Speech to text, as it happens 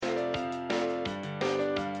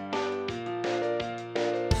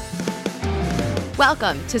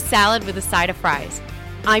Welcome to Salad with a Side of Fries.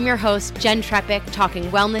 I'm your host, Jen Trepic, talking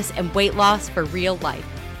wellness and weight loss for real life.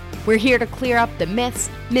 We're here to clear up the myths,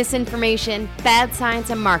 misinformation, bad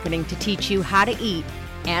science, and marketing to teach you how to eat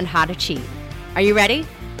and how to cheat. Are you ready?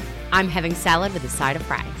 I'm having salad with a side of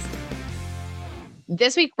fries.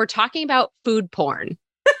 This week, we're talking about food porn.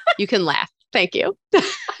 You can laugh. Thank you.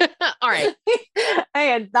 All right. I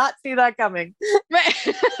had not seen that coming.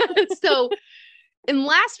 Right. So in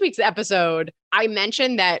last week's episode, I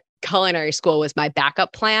mentioned that culinary school was my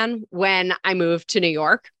backup plan when I moved to New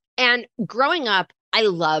York. And growing up, I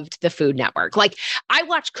loved the Food Network. Like, I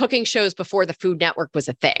watched cooking shows before the Food Network was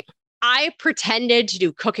a thing. I pretended to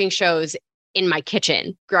do cooking shows in my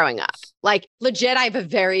kitchen growing up. Like, legit, I have a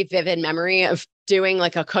very vivid memory of doing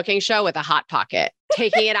like a cooking show with a Hot Pocket,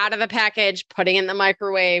 taking it out of the package, putting it in the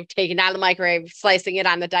microwave, taking it out of the microwave, slicing it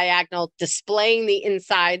on the diagonal, displaying the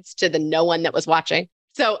insides to the no one that was watching.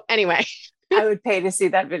 So anyway. I would pay to see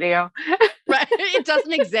that video. Right. It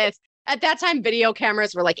doesn't exist. At that time, video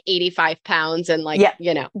cameras were like 85 pounds and like,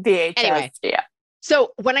 you know. VHS. Anyway. Yeah.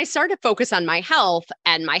 So when I started to focus on my health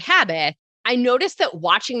and my habit, I noticed that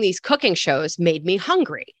watching these cooking shows made me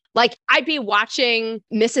hungry. Like, I'd be watching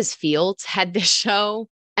Mrs. Fields had this show.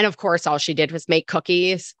 And of course, all she did was make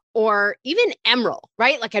cookies, or even Emeril,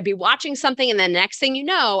 right? Like, I'd be watching something and then the next thing you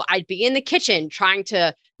know, I'd be in the kitchen trying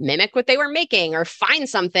to mimic what they were making or find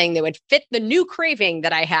something that would fit the new craving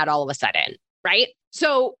that I had all of a sudden, right?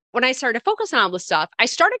 So when I started to focus on all this stuff, I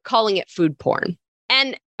started calling it food porn.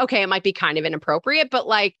 And okay, it might be kind of inappropriate, but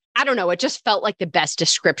like, I don't know, it just felt like the best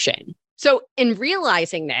description. So in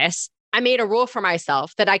realizing this, I made a rule for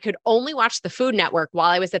myself that I could only watch the Food Network while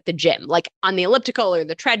I was at the gym, like on the elliptical or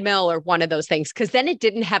the treadmill or one of those things, because then it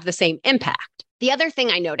didn't have the same impact. The other thing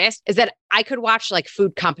I noticed is that I could watch like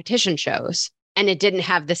food competition shows and it didn't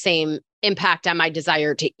have the same impact on my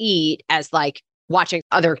desire to eat as like watching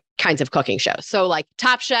other kinds of cooking shows. So like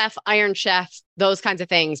Top Chef, Iron Chef, those kinds of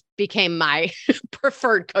things became my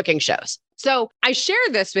preferred cooking shows. So I share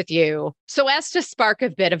this with you so as to spark a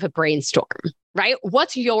bit of a brainstorm, right?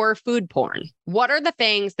 What's your food porn? What are the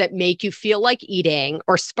things that make you feel like eating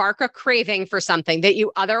or spark a craving for something that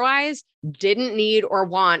you otherwise didn't need or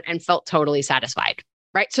want and felt totally satisfied,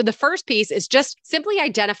 right? So the first piece is just simply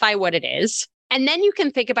identify what it is. And then you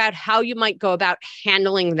can think about how you might go about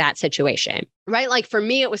handling that situation, right? Like for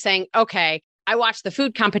me, it was saying, okay, I watch the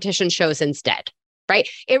food competition shows instead, right?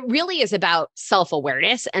 It really is about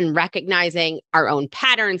self-awareness and recognizing our own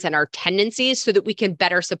patterns and our tendencies so that we can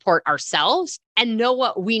better support ourselves and know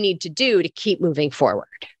what we need to do to keep moving forward.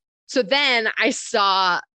 So then I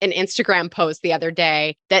saw an Instagram post the other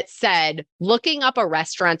day that said, looking up a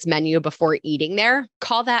restaurant's menu before eating there,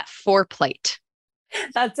 call that foreplate.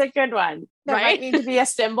 That's a good one. That right? might need to be a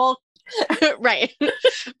symbol. Right.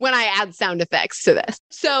 When I add sound effects to this.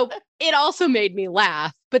 So it also made me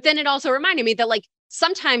laugh, but then it also reminded me that like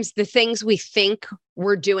sometimes the things we think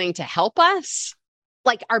we're doing to help us,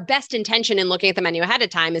 like our best intention in looking at the menu ahead of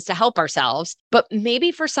time is to help ourselves, but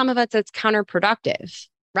maybe for some of us, it's counterproductive,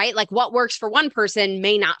 right? Like what works for one person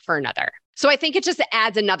may not for another. So I think it just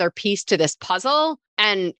adds another piece to this puzzle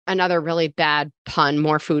and another really bad pun,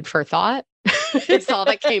 more food for thought. It's all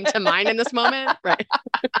that came to mind in this moment. Right.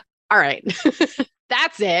 All right.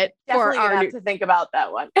 That's it. Definitely have to think about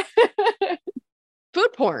that one. Food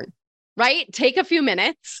porn, right? Take a few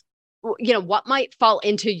minutes. You know, what might fall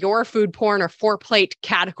into your food porn or foreplate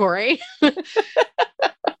category?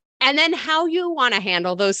 And then how you want to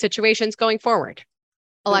handle those situations going forward.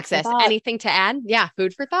 Alexis, anything to add? Yeah,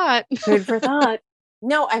 food for thought. Food for thought.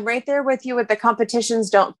 No, I'm right there with you with the competitions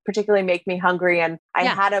don't particularly make me hungry. And I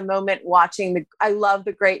had a moment watching I love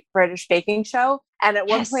the Great British Baking Show. And at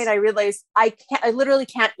one point I realized I literally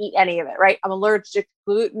can't eat any of it, right? I'm allergic to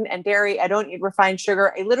gluten and dairy. I don't eat refined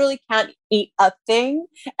sugar. I literally can't eat a thing.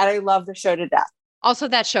 And I love the show to death. Also,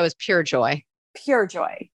 that show is pure joy. Pure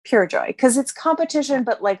joy. Pure joy. Because it's competition,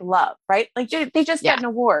 but like love, right? Like they just get an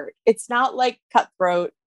award. It's not like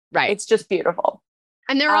cutthroat. Right. It's just beautiful.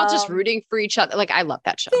 And they're all just rooting for each other. Like, I love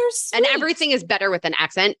that show. And everything is better with an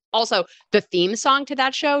accent. Also, the theme song to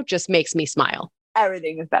that show just makes me smile.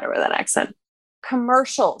 Everything is better with an accent.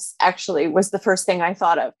 Commercials actually was the first thing I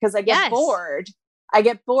thought of because I get bored. I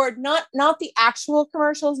get bored, not the actual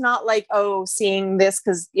commercials, not like, oh, seeing this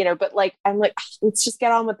because, you know, but like, I'm like, let's just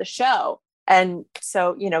get on with the show. And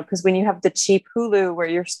so, you know, because when you have the cheap Hulu where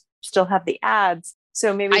you still have the ads.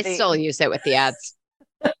 So maybe I still use it with the ads.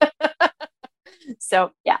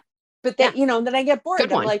 So, yeah. But then, you know, then I get bored.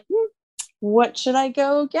 I'm like, what should I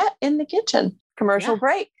go get in the kitchen? Commercial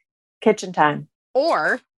break, kitchen time.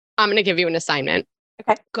 Or I'm going to give you an assignment.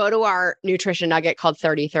 Okay. Go to our nutrition nugget called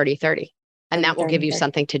 30-30-30. And that will give you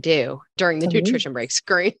something to do during the nutrition breaks.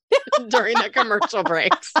 Great. During the commercial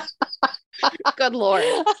breaks. Good Lord.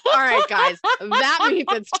 All right, guys. That means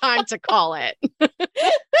it's time to call it.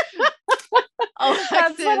 Alexis,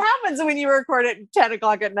 that's what happens when you record at 10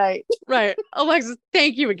 o'clock at night. Right. Alexis,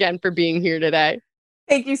 thank you again for being here today.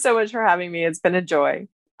 Thank you so much for having me. It's been a joy.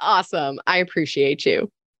 Awesome. I appreciate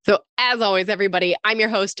you. So as always, everybody, I'm your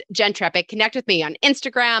host, Jen Trepeck. Connect with me on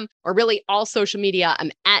Instagram or really all social media. I'm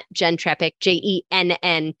at Jen Trepeck,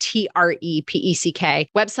 JENNTREPECK.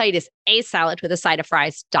 Website is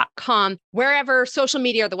asaladwithasideoffries.com. Wherever social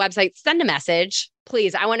media or the website, send a message.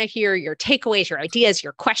 Please, I want to hear your takeaways, your ideas,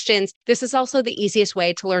 your questions. This is also the easiest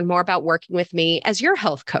way to learn more about working with me as your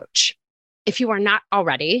health coach. If you are not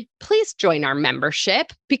already, please join our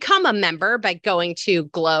membership. Become a member by going to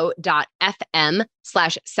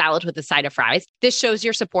glow.fm/saladwithaside-of-fries. This shows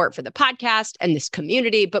your support for the podcast and this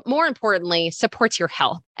community, but more importantly, supports your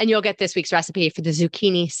health. And you'll get this week's recipe for the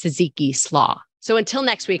zucchini tzatziki slaw. So until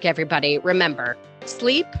next week, everybody, remember,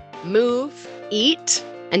 sleep, move, eat,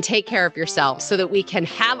 and take care of yourself so that we can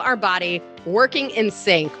have our body working in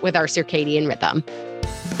sync with our circadian rhythm.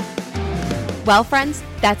 Well, friends,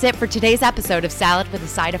 that's it for today's episode of Salad with a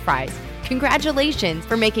Side of Fries. Congratulations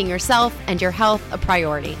for making yourself and your health a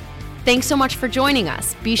priority. Thanks so much for joining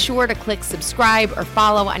us. Be sure to click subscribe or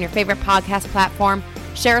follow on your favorite podcast platform.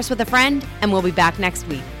 Share us with a friend, and we'll be back next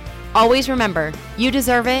week. Always remember, you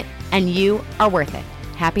deserve it, and you are worth it.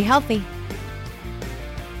 Happy healthy.